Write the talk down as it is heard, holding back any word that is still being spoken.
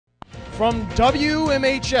From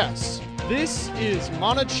WMHS, this is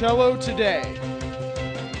Monticello Today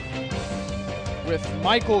with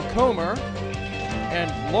Michael Comer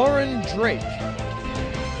and Lauren Drake,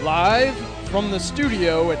 live from the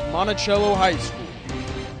studio at Monticello High School.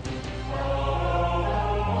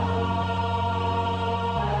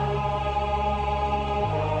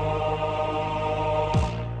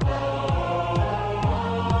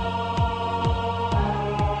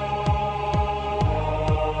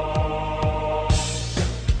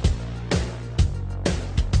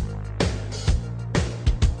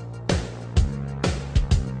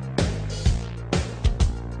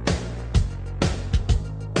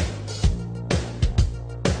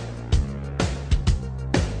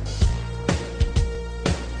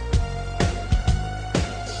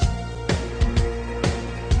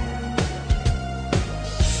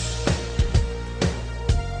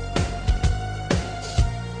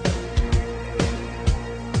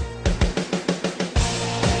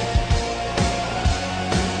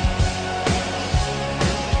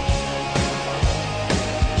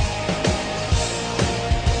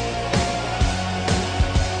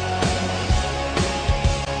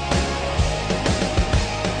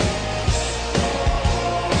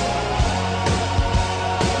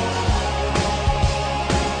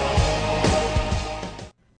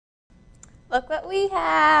 Look what we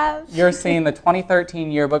have. You're seeing the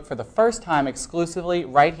 2013 yearbook for the first time exclusively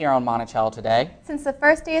right here on Monticello Today. Since the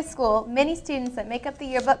first day of school, many students that make up the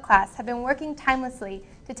yearbook class have been working tirelessly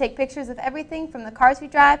to take pictures of everything from the cars we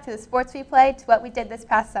drive to the sports we play to what we did this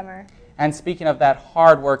past summer. And speaking of that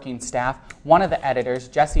hard-working staff, one of the editors,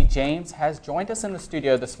 Jesse James, has joined us in the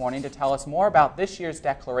studio this morning to tell us more about this year's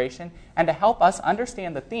declaration and to help us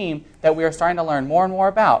understand the theme that we are starting to learn more and more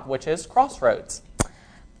about, which is crossroads.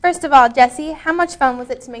 First of all, Jesse, how much fun was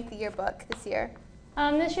it to make the yearbook this year?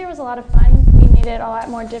 This year was a lot of fun. We made it a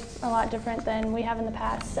lot different than we have in the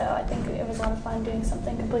past, so I think it was a lot of fun doing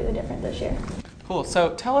something completely different this year. Cool.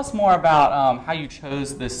 So tell us more about how you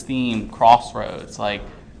chose this theme, crossroads. Like,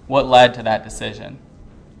 what led to that decision?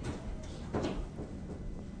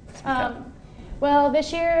 Well,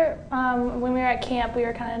 this year when we were at camp, we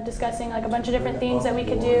were kind of discussing like a bunch of different themes that we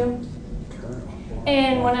could do.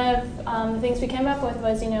 And one of the things we came up with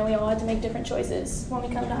was, we all had to make different choices when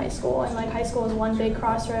we come to high school. And like high school is one big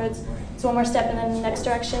crossroads. It's one more step in the next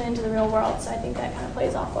direction into the real world. So I think that kind of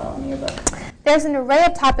plays off well in the yearbook. There's an array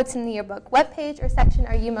of topics in the yearbook. What page or section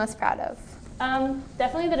are you most proud of?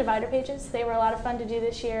 Definitely the divider pages. They were a lot of fun to do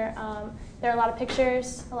this year. There are a lot of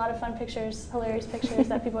pictures, a lot of fun pictures, hilarious pictures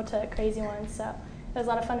that people took, crazy ones. So it was a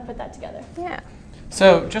lot of fun to put that together. Yeah.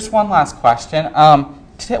 So just one last question.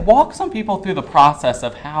 Walk some people through the process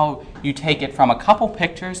of how you take it from a couple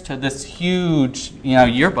pictures to this huge,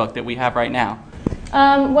 yearbook that we have right now.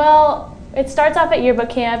 Well, it starts off at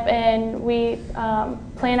yearbook camp, and we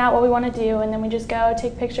plan out what we want to do, and then we just go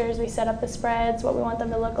take pictures. We set up the spreads, what we want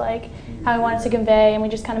them to look like, how we want it to convey, and we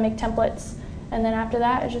just kind of make templates. And then after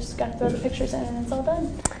that, it's just got to throw the pictures in, and it's all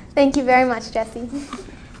done. Thank you very much, Jesse.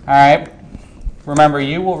 All right. Remember,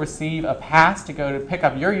 you will receive a pass to go to pick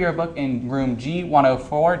up your yearbook in room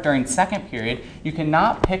G104 during second period. You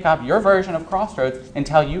cannot pick up your version of Crossroads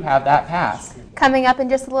until you have that pass. Coming up in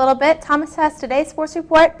just a little bit, Thomas has today's sports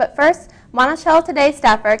report, but first, Monticello Today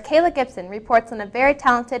staffer Kayla Gibson reports on a very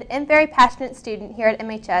talented and very passionate student here at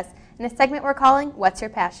MHS in a segment we're calling What's Your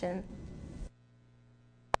Passion?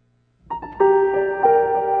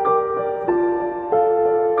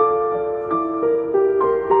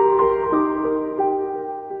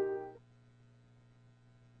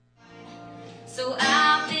 So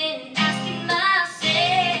I've been asking myself,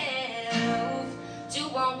 do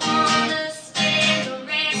I want to spend the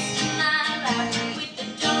rest of my life with the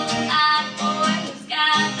doe-eyed boy who's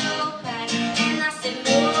got no pride? And I said,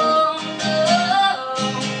 no, no,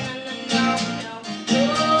 no, no, no,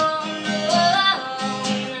 no,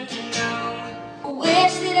 no.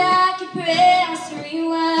 Wish that I could press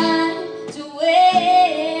rewind to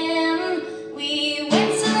when we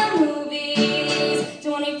went to the movies, to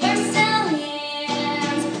when we first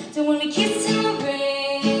to when we kissed in the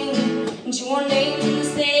rain, and you were named in the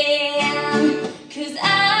sand. 'Cause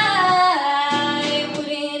I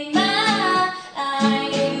wouldn't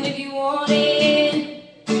mind if you wanted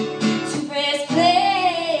to press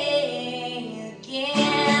play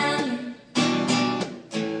again.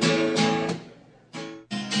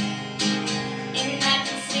 And I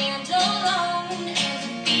can stand alone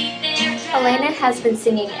and beat their drum. Elena has been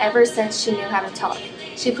singing ever since she knew how to talk.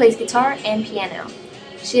 She plays guitar and piano.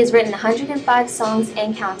 She has written 105 songs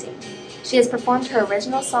and counting. She has performed her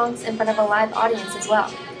original songs in front of a live audience as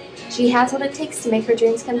well. She has what it takes to make her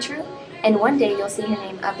dreams come true, and one day you'll see her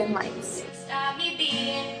name up in lights. Stop me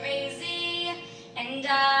being crazy, and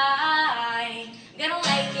I'm gonna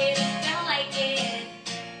like it, gonna like it.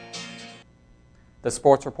 The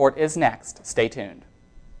sports report is next. Stay tuned.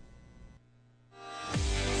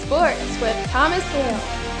 Sports with Thomas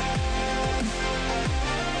Hale.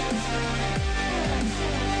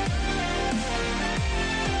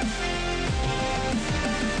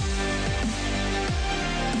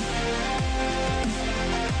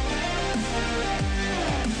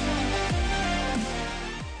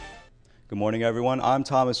 Good morning, everyone. I'm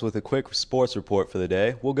Thomas with a quick sports report for the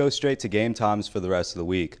day. We'll go straight to game times for the rest of the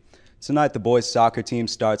week. Tonight, the boys' soccer team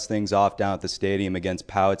starts things off down at the stadium against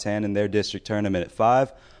Powhatan in their district tournament at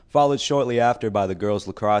 5, followed shortly after by the girls'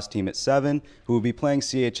 lacrosse team at 7, who will be playing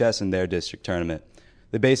CHS in their district tournament.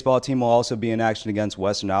 The baseball team will also be in action against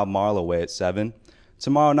Western Albemarle away at 7.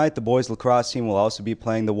 Tomorrow night, the boys' lacrosse team will also be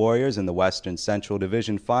playing the Warriors in the Western Central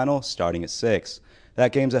Division Final starting at 6.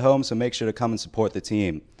 That game's at home, so make sure to come and support the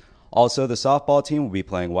team. Also, the softball team will be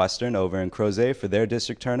playing Western over in Crozet for their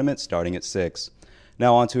district tournament starting at 6.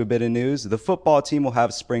 Now on to a bit of news. The football team will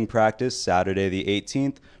have spring practice Saturday the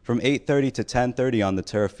 18th from 8:30 to 10:30 on the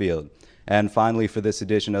turf field. And finally, for this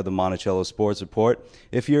edition of the Monticello Sports Report,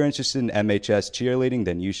 if you're interested in MHS cheerleading,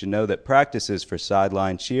 then you should know that practices for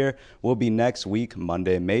sideline cheer will be next week,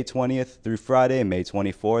 Monday, May 20th through Friday, May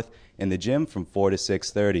 24th, in the gym from 4 to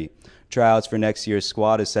 6:30. Tryouts for next year's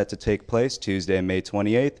squad is set to take place Tuesday, May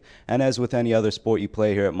 28th, and as with any other sport you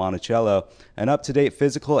play here at Monticello, an up-to-date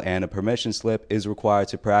physical and a permission slip is required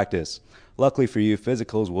to practice. Luckily for you,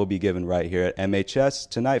 physicals will be given right here at MHS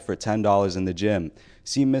tonight for $10 in the gym.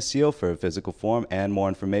 See Miss Seal for a physical form and more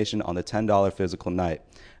information on the $10 physical night.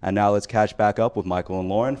 And now let's catch back up with Michael and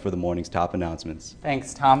Lauren for the morning's top announcements.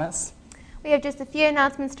 Thanks, Thomas. We have just a few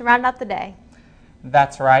announcements to round out the day.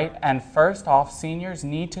 That's right, and first off, seniors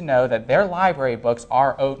need to know that their library books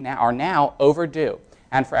are now overdue.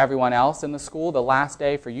 And for everyone else in the school, the last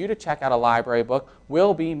day for you to check out a library book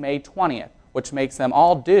will be May 20th, which makes them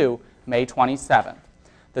all due May 27th.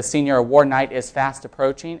 The Senior Award Night is fast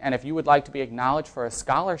approaching, and if you would like to be acknowledged for a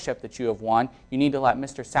scholarship that you have won, you need to let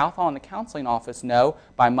Mr. Southall in the counseling office know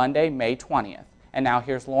by Monday, May 20th. And now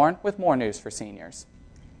here's Lauren with more news for seniors.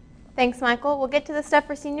 Thanks, Michael. We'll get to the stuff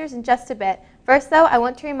for seniors in just a bit. First, though, I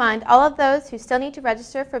want to remind all of those who still need to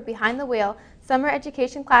register for Behind the Wheel summer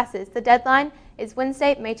education classes. The deadline is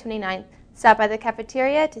Wednesday, May 29th. Stop by the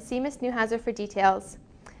cafeteria to see Ms. Newhouser for details.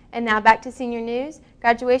 And now back to senior news.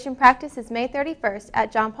 Graduation practice is May 31st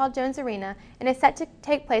at John Paul Jones Arena and is set to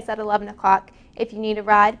take place at 11 o'clock. If you need a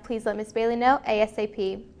ride, please let Ms. Bailey know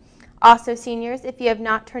ASAP. Also, seniors, if you have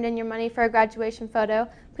not turned in your money for a graduation photo,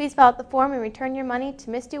 please fill out the form and return your money to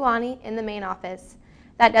Ms. Duani in the main office.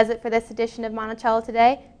 That does it for this edition of Monticello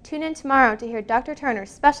Today. Tune in tomorrow to hear Dr.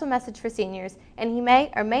 Turner's special message for seniors, and he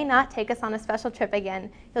may or may not take us on a special trip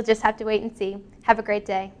again. You'll just have to wait and see. Have a great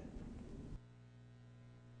day.